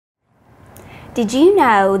Did you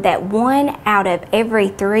know that 1 out of every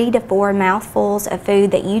 3 to 4 mouthfuls of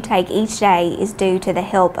food that you take each day is due to the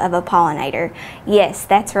help of a pollinator? Yes,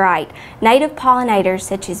 that's right. Native pollinators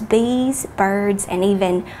such as bees, birds, and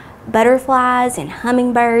even butterflies and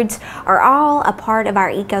hummingbirds are all a part of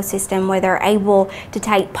our ecosystem where they're able to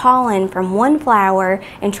take pollen from one flower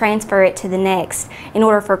and transfer it to the next in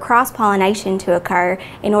order for cross-pollination to occur,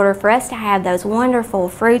 in order for us to have those wonderful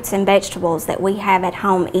fruits and vegetables that we have at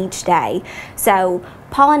home each day. So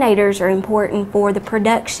pollinators are important for the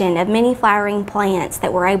production of many flowering plants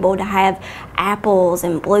that we're able to have apples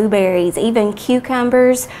and blueberries, even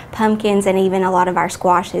cucumbers, pumpkins, and even a lot of our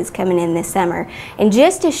squashes coming in this summer. And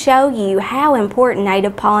just to show you how important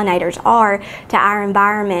native pollinators are to our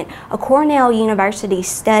environment, a Cornell University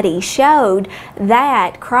study showed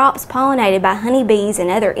that crops pollinated by honeybees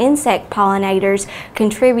and other insect pollinators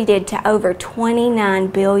contributed to over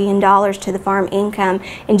 $29 billion to the farm income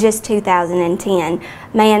in just 2010.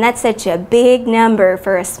 Man, that's such a big number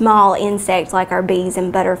for a small insect like our bees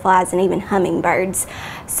and butterflies and even hummingbirds.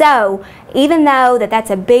 So even though that's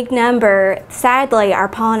a big number, sadly our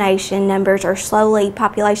pollination numbers are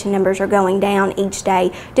population numbers are going down each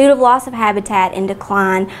day due to loss of habitat and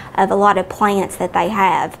decline of a lot of plants that they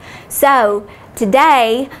have. So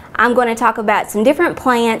today I'm going to talk about some different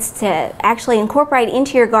plants to actually incorporate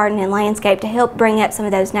into your garden and landscape to help bring up some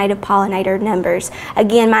of those native pollinator numbers.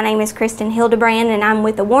 Again, my name is Kristin Hildabrand and I'm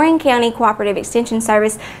with the Warren County Cooperative Extension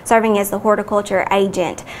Service, serving as the horticulture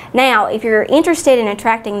agent. Now, if you're interested in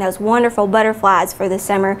attracting those wonderful butterflies for the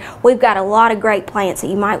summer, we've got a lot of great plants that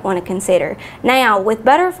you might want to consider. Now, with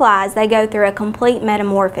butterflies, they go through a complete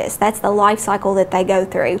metamorphosis. That's the life cycle that they go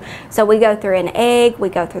through. So we go through an egg, we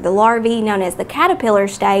go through the larvae known as the caterpillar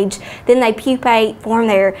stage, then they pupate, form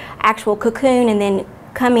their actual cocoon, and then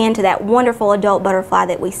come into that wonderful adult butterfly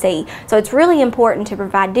that we see. So it's really important to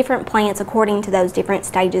provide different plants according to those different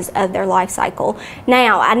stages of their life cycle.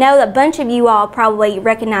 Now, I know a bunch of you all probably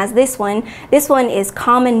recognize this one. This one is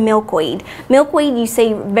common milkweed. Milkweed you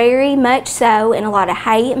see very much so in a lot of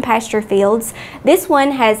hay and pasture fields. This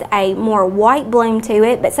one has a more white bloom to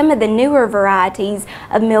it, but some of the newer varieties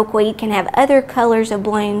of milkweed can have other colors of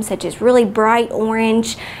bloom, such as really bright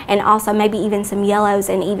orange and also maybe even some yellows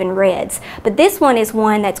and even reds. But this one is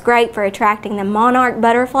one that's great for attracting the monarch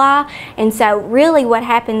butterfly, and so really what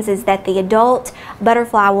happens is that the adult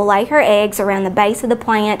butterfly will lay her eggs around the base of the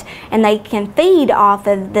plant, and they can feed off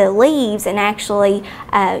of the leaves and actually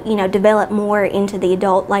develop more into the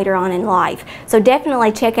adult later on in life. So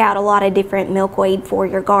definitely check out a lot of different milkweed for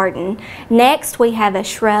your garden. Next, we have a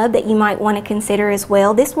shrub that you might want to consider as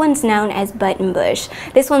well. This one's known as buttonbush.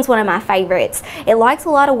 This one's one of my favorites. It likes a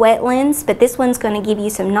lot of wetlands, but this one's going to give you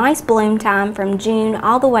some nice bloom time from June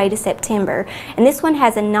all the way to September. And this one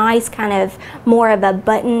has a nice kind of more of a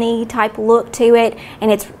buttony type look to it, and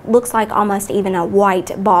it looks like almost even a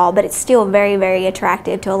white ball, but it's still very, very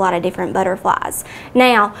attractive to a lot of different butterflies.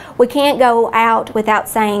 Now, we can't go out without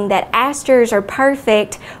saying that asters are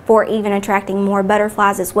perfect for even attracting more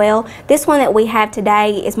butterflies as well. This one that we have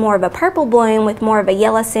today is more of a purple bloom with more of a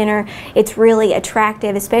yellow center. It's really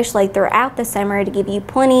attractive, especially throughout the summer, to give you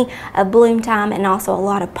plenty of bloom time and also a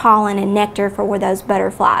lot of pollen and nectar for those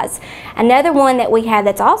butterflies. Another one that we have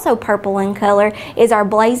that's also purple in color is our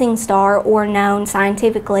blazing star, or known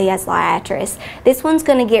scientifically as liatris. This one's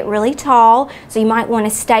going to get really tall, so you might want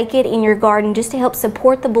to stake it in your garden just to help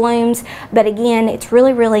support the blooms, but again, it's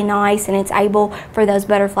really, really nice, and it's able for those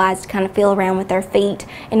butterflies to kind of feel around with their feet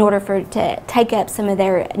in order for it to take up some of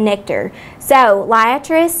their nectar. So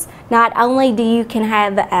liatris, not only you can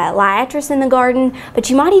have liatris in the garden, but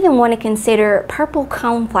you might even want to consider purple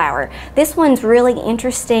coneflower. This one's really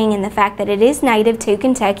interesting in the fact that it is native to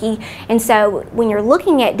Kentucky, and so when you're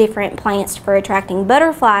looking at different plants for attracting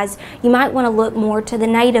butterflies, you might want to look more to the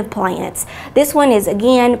native plants. This one is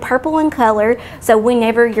again purple in color, so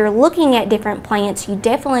whenever you're looking at different plants, you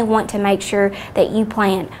definitely want to make sure that you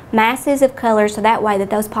plant masses of colors, so that way that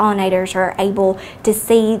those pollinators are able to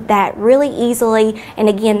see that really easily, and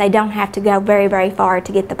again, they don't have to go very, very far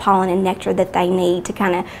to get the pollen and nectar that they need to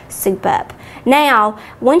kind of soup up. Now,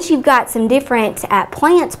 once you've got some different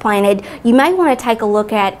plants planted, you may want to take a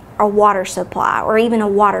look at a water supply or even a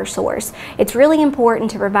water source. It's really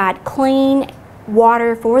important to provide clean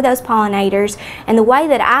water for those pollinators. And the way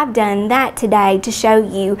that I've done that today to show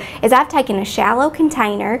you is I've taken a shallow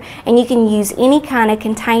container, and you can use any kind of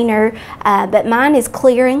container, but mine is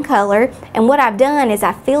clear in color, and what I've done is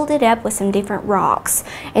I filled it up with some different rocks.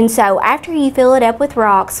 And so after you fill it up with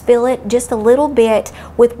rocks, fill it just a little bit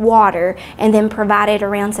with water, and then provide it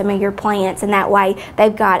around some of your plants, and that way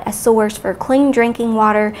they've got a source for clean drinking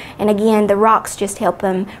water, and again the rocks just help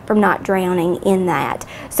them from not drowning in that.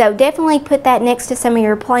 So definitely put that next to some of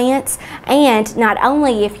your plants. And not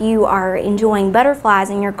only if you are enjoying butterflies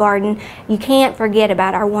in your garden, you can't forget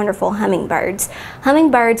about our wonderful hummingbirds.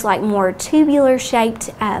 Hummingbirds like more tubular shaped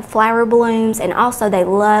flower blooms, and also they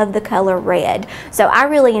love the color red. So I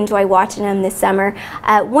really enjoy watching them this summer.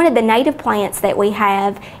 One of the native plants that we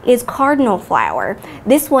have is cardinal flower.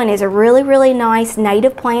 This one is a really nice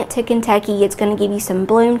native plant to Kentucky. It's going to give you some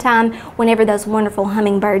bloom time whenever those wonderful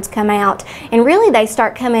hummingbirds come out, and really they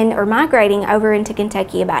start coming or migrating over into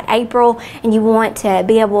Kentucky about April, and you want to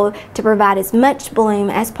be able to provide as much bloom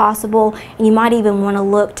as possible, and you might even want to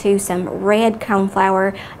look to some red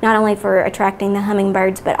coneflower, not only for attracting the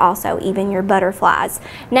hummingbirds but also even your butterflies.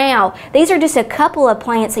 Now these are just a couple of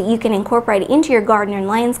plants that you can incorporate into your garden and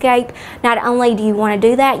landscape. Not only do you want to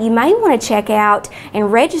do that, you may want to check out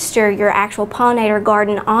and register your actual pollinator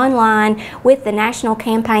garden online with the national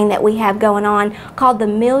campaign that we have going on called the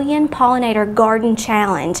Million Pollinator Garden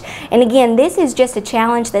Challenge. And again, this is just a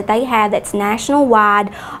challenge that they have that's national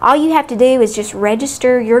wide. All you have to do is just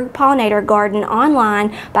register your pollinator garden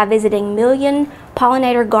online by visiting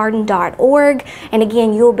millionpollinatorgarden.org, and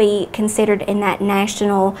again you'll be considered in that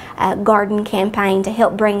national garden campaign to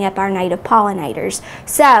help bring up our native pollinators.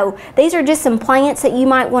 So these are just some plants that you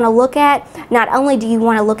might want to look at. Not only do you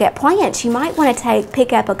want to look at plants, you might want to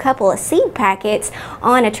pick up a couple of seed packets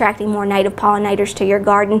on attracting more native pollinators to your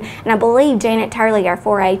garden. And I believe Janet Turley, our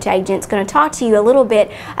 4-H agent, is going to talk to you a little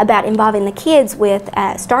bit about involving the kids with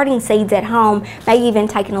starting seeds at home, maybe even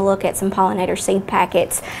taking a look at some pollinator seed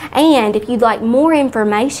packets. And if you'd like more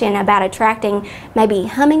information about attracting maybe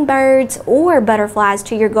hummingbirds or butterflies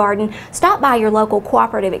to your garden, stop by your local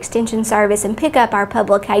Cooperative Extension Service and pick up our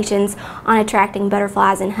publications on attracting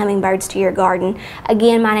butterflies and hummingbirds to your garden.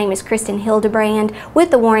 Again, my name is Kristin Hildabrand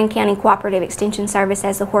with the Warren County Cooperative Extension Service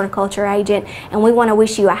as the horticulture agent, and we want to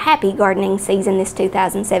wish you a happy gardening season this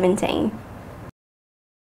 2017.